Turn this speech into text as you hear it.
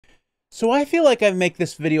So I feel like I make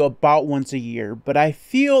this video about once a year, but I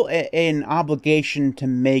feel an obligation to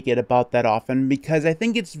make it about that often because I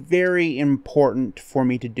think it's very important for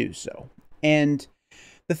me to do so. And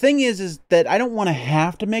the thing is that I don't want to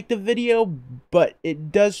have to make the video, but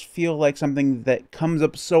it does feel like something that comes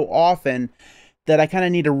up so often that I kind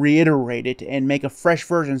of need to reiterate it and make a fresh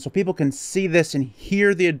version so people can see this and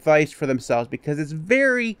hear the advice for themselves, because it's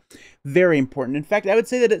very, very important. In fact, I would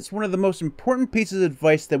say that it's one of the most important pieces of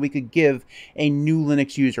advice that we could give a new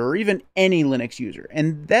Linux user, or even any Linux user.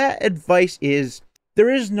 And that advice is, there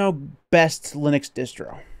is no best Linux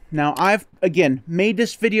distro. Now, I've, again, made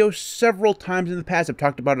this video several times in the past. I've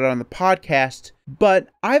talked about it on the podcast, but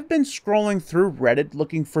I've been scrolling through Reddit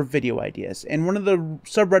looking for video ideas. And one of the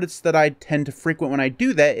subreddits that I tend to frequent when I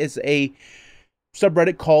do that is a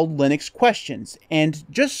subreddit called Linux Questions. And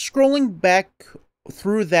just scrolling back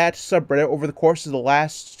through that subreddit over the course of the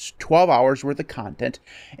last 12 hours worth of content,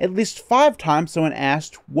 at least 5 times someone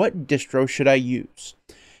asked, what distro should I use?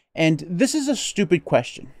 And this is a stupid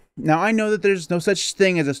question. Now, I know that there's no such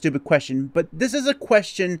thing as a stupid question, but this is a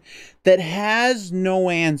question that has no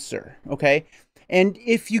answer, okay? And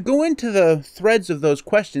if you go into the threads of those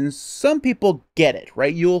questions, some people get it,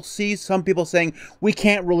 right? You'll see some people saying, we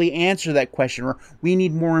can't really answer that question, or we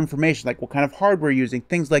need more information, like what kind of hardware you're using,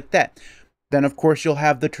 things like that. Then, of course, you'll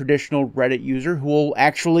have the traditional Reddit user who will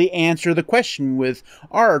actually answer the question with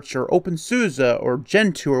Arch or OpenSUSE or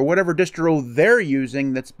Gentoo or whatever distro they're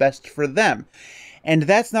using that's best for them. And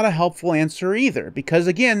that's not a helpful answer either, because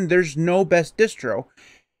again, there's no best distro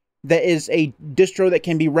that is a distro that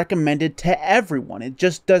can be recommended to everyone. It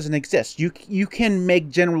just doesn't exist. You can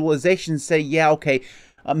make generalizations, say, yeah, okay,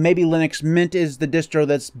 maybe Linux Mint is the distro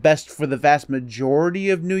that's best for the vast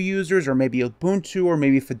majority of new users, or maybe Ubuntu, or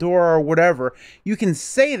maybe Fedora, or whatever. You can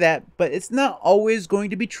say that, but it's not always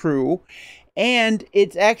going to be true, and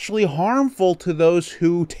it's actually harmful to those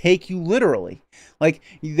who take you literally. Like,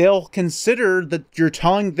 they'll consider that you're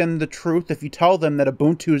telling them the truth. If you tell them that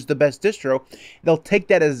Ubuntu is the best distro, they'll take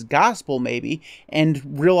that as gospel maybe,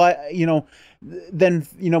 and realize, then,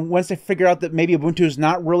 once they figure out that maybe Ubuntu is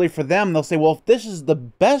not really for them, they'll say, well, if this is the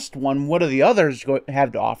best one, what do the others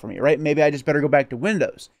have to offer me, right? Maybe I just better go back to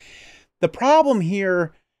Windows. The problem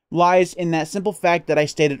here lies in that simple fact that I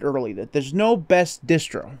stated earlier, that there's no best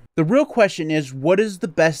distro. The real question is, what is the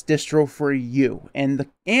best distro for you? And the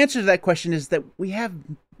answer to that question is that we have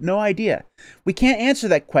no idea. We can't answer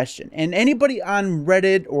that question. And anybody on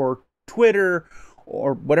Reddit or Twitter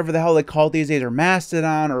or whatever the hell they call it these days, or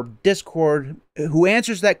Mastodon or Discord, who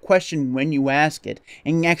answers that question when you ask it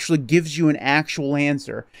and actually gives you an actual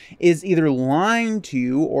answer, is either lying to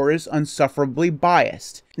you or is insufferably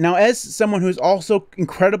biased. Now, as someone who's also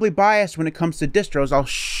incredibly biased when it comes to distros, I'll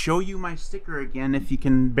show you my sticker again if you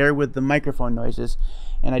can bear with the microphone noises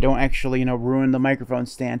and I don't actually, ruin the microphone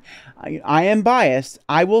stand. I am biased.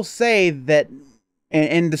 I will say that,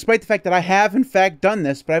 and despite the fact that I have, in fact, done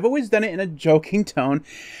this, but I've always done it in a joking tone,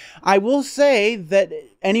 I will say that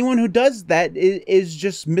anyone who does that is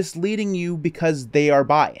just misleading you because they are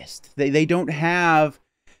biased. They don't have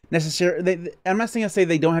necessarily, I'm not saying to say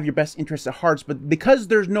they don't have your best interests at heart, but because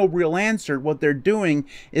there's no real answer, what they're doing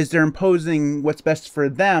is they're imposing what's best for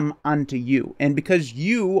them onto you. And because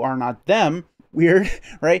you are not them, weird,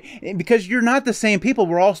 right? Because you're not the same people,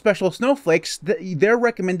 we're all special snowflakes, their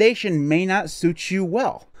recommendation may not suit you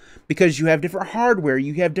well. Because you have different hardware,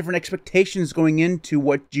 you have different expectations going into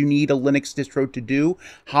what you need a Linux distro to do,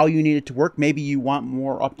 how you need it to work. Maybe you want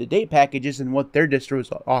more up-to-date packages than what their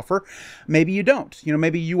distros offer. Maybe you don't.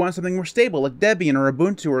 Maybe you want something more stable, like Debian or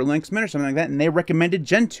Ubuntu or Linux Mint or something like that, and they recommended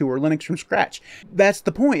Gentoo or Linux from scratch. That's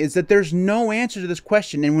the point, is that there's no answer to this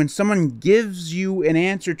question, and when someone gives you an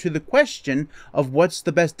answer to the question of what's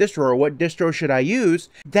the best distro or what distro should I use,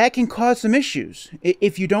 that can cause some issues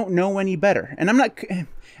if you don't know any better. And I'm not...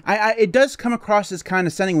 it does come across as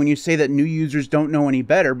condescending when you say that new users don't know any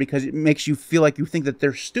better, because it makes you feel like you think that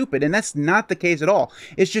they're stupid, and that's not the case at all.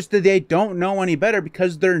 It's just that they don't know any better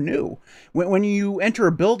because they're new. When you enter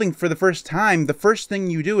a building for the first time, the first thing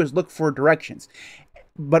you do is look for directions.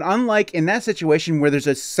 But unlike in that situation where there's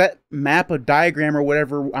a set map, a diagram or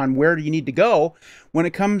whatever on where you need to go, when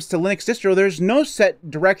it comes to Linux distro, there's no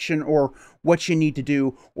set direction or what you need to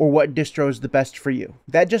do or what distro is the best for you.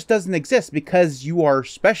 That just doesn't exist because you are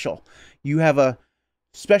special. You have a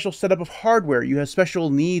special setup of hardware. You have special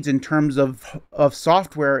needs in terms of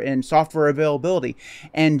software and software availability.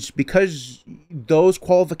 And because those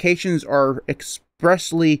qualifications are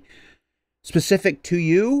expressly specific to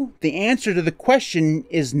you, the answer to the question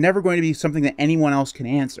is never going to be something that anyone else can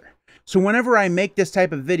answer. So whenever I make this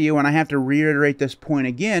type of video, and I have to reiterate this point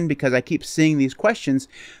again because I keep seeing these questions,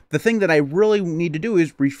 the thing that I really need to do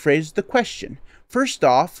is rephrase the question. First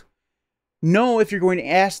off, know if you're going to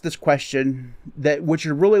ask this question that what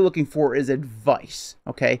you're really looking for is advice,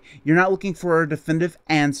 okay? You're not looking for a definitive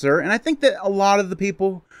answer, and I think that a lot of the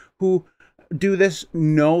people who do this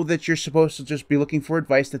know that you're supposed to just be looking for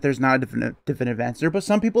advice, that there's not a definitive answer, but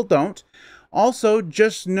some people don't. Also,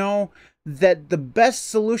 just know that the best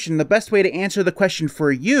solution, the best way to answer the question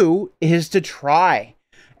for you is to try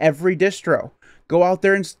every distro. Go out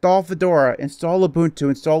there, install Fedora, install Ubuntu,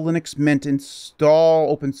 install Linux Mint,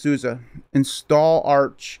 install OpenSUSE, install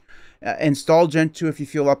Arch, install Gentoo if you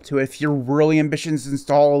feel up to it. If you're really ambitious,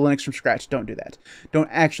 install Linux from scratch. Don't do that.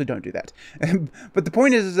 Don't do that. But the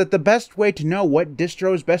point is that the best way to know what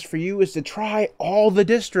distro is best for you is to try all the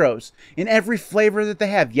distros in every flavor that they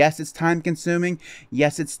have. Yes, it's time consuming.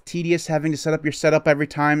 Yes, it's tedious having to set up your setup every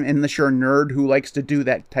time, unless you're a nerd who likes to do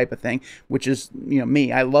that type of thing, which is,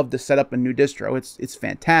 me. I love to set up a new distro. It's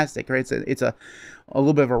fantastic, right? It's a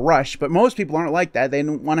little bit of a rush, but most people aren't like that. They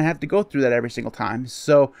don't want to have to go through that every single time.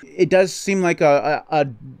 So it does seem like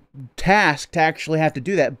a task to actually have to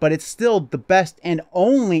do that, but it's still the best and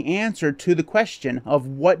only answer to the question of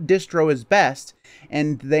what distro is best,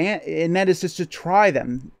 and that is just to try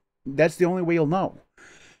them. That's the only way you'll know.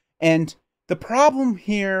 And the problem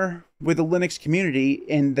here with the Linux community,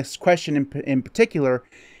 in this question in particular,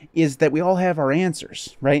 is that we all have our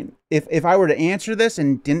answers, right? If I were to answer this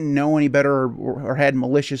and didn't know any better, or had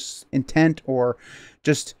malicious intent, or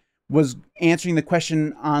just was answering the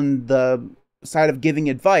question on the side of giving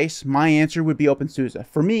advice, my answer would be OpenSUSE.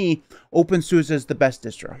 For me, OpenSUSE is the best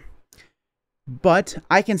distro. But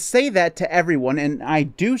I can say that to everyone, and I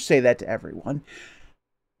do say that to everyone.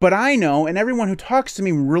 But I know, and everyone who talks to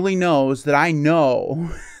me really knows, that I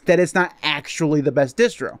know that it's not actually the best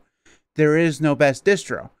distro. There is no best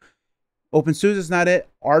distro. OpenSUSE is not it,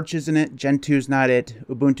 Arch isn't it, Gentoo is not it,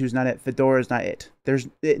 Ubuntu is not it, Fedora is not it.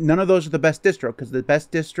 None of those are the best distro, because the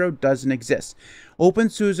best distro doesn't exist.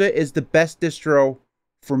 OpenSUSE is the best distro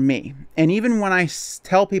for me. And even when I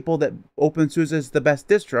tell people that OpenSUSE is the best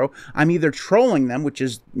distro, I'm either trolling them, which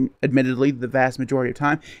is admittedly the vast majority of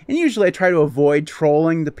time, and usually I try to avoid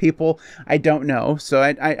trolling the people I don't know, so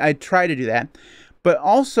I try to do that. But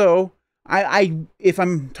also, if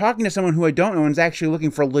I'm talking to someone who I don't know and is actually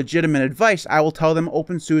looking for legitimate advice, I will tell them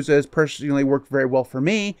OpenSUSE has personally worked very well for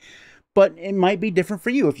me, but it might be different for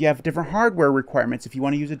you if you have different hardware requirements, if you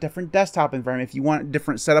want to use a different desktop environment, if you want a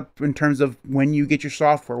different setup in terms of when you get your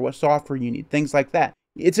software, what software you need, things like that.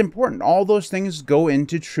 It's important. All those things go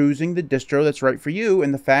into choosing the distro that's right for you,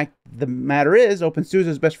 and the fact the matter is, OpenSUSE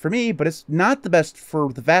is best for me, but it's not the best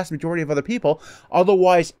for the vast majority of other people.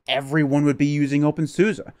 Otherwise, everyone would be using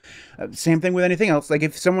OpenSUSE. Same thing with anything else. Like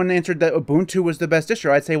if someone answered that Ubuntu was the best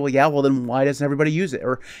distro, I'd say, well, yeah, well then why doesn't everybody use it?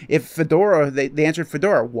 Or if Fedora, they answered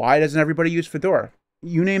Fedora, why doesn't everybody use Fedora?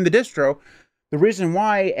 You name the distro. The reason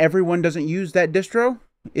why everyone doesn't use that distro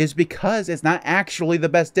is because it's not actually the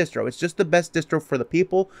best distro. It's just the best distro for the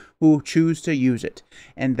people who choose to use it.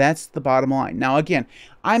 And that's the bottom line. Now, again,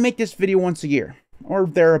 I make this video once a year, or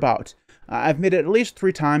thereabout. I've made it at least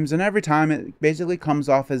 3 times, and every time it basically comes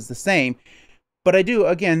off as the same. But I do,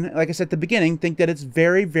 again, like I said at the beginning, think that it's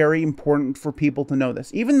very, very important for people to know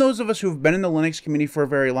this. Even those of us who have been in the Linux community for a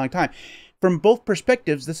very long time. From both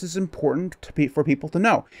perspectives, this is important for people to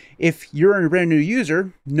know. If you're a brand new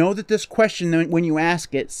user, know that this question, when you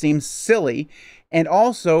ask it, seems silly. And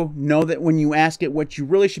also know that when you ask it, what you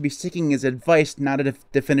really should be seeking is advice, not a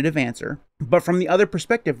definitive answer. But from the other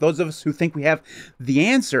perspective, those of us who think we have the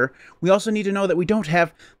answer, we also need to know that we don't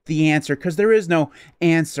have the answer, because there is no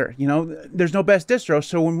answer. There's no best distro.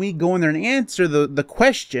 So when we go in there and answer the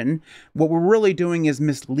question, what we're really doing is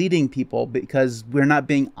misleading people, because we're not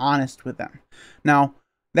being honest with them. Now,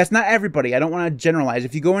 that's not everybody. I don't want to generalize.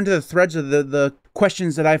 If you go into the threads of the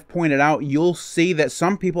questions that I've pointed out, you'll see that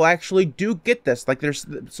some people actually do get this. Like there's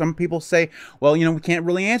some people say, well, we can't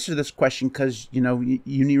really answer this question because,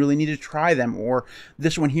 you really need to try them, or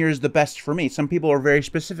this one here is the best for me. Some people are very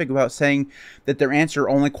specific about saying that their answer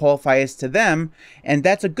only qualifies to them, and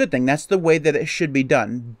that's a good thing. That's the way that it should be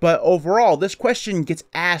done. But overall, this question gets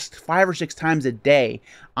asked 5 or 6 times a day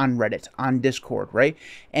on Reddit, on Discord, right?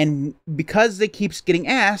 And because it keeps getting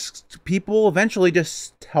asked, people eventually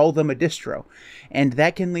just tell them a distro, and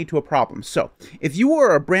that can lead to a problem. So if you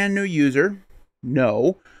are a brand new user,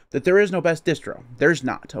 know that there is no best distro. There's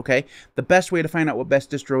not, okay? The best way to find out what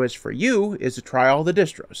best distro is for you is to try all the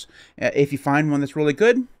distros. If you find one that's really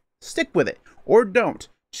good, stick with it, or don't.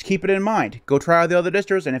 just keep it in mind. Go try out the other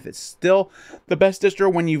distros, and if it's still the best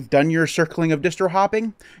distro when you've done your circling of distro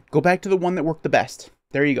hopping, go back to the one that worked the best.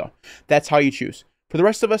 There you go. That's how you choose. For the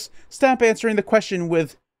rest of us, stop answering the question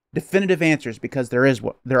with definitive answers, because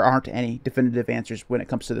there aren't any definitive answers when it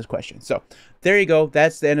comes to this question. So there you go.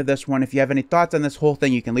 That's the end of this one. If you have any thoughts on this whole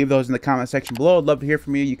thing, you can leave those in the comment section below. I'd love to hear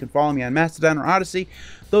from you. You can follow me on Mastodon or Odyssey.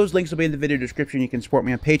 Those links will be in the video description. You can support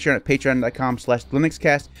me on Patreon at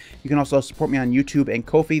patreon.com/thelinuxcast. You can also support me on YouTube and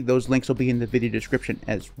Ko-fi. Those links will be in the video description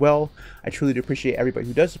as well. I truly do appreciate everybody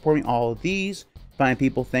who does support me. All of these fine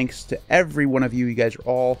people, thanks to every one of you. You guys are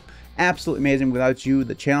all absolutely amazing. Without you,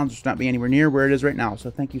 the channel just not be anywhere near where it is right now. So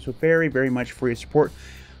thank you so very, very much for your support.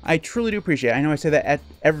 I truly do appreciate it. I know I say that at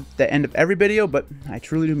the end of every video, but I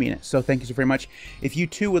truly do mean it. So thank you so very much. If you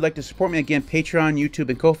too would like to support me, again, Patreon, YouTube,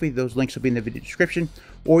 and Ko-fi, those links will be in the video description.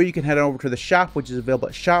 Or you can head over to the shop, which is available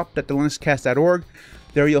at shop.thelinuxcast.org.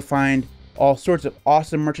 There you'll find all sorts of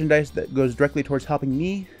awesome merchandise that goes directly towards helping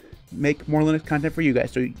me make more Linux content for you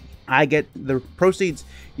guys. So I get the proceeds,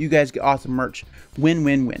 you guys get awesome merch. Win,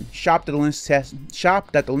 win, win.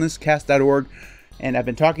 Shop.thelinuxcast.org. And I've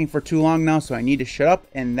been talking for too long now, so I need to shut up.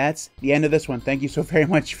 And that's the end of this one. Thank you so very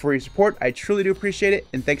much for your support. I truly do appreciate it.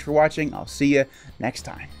 And thanks for watching. I'll see you next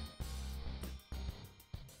time.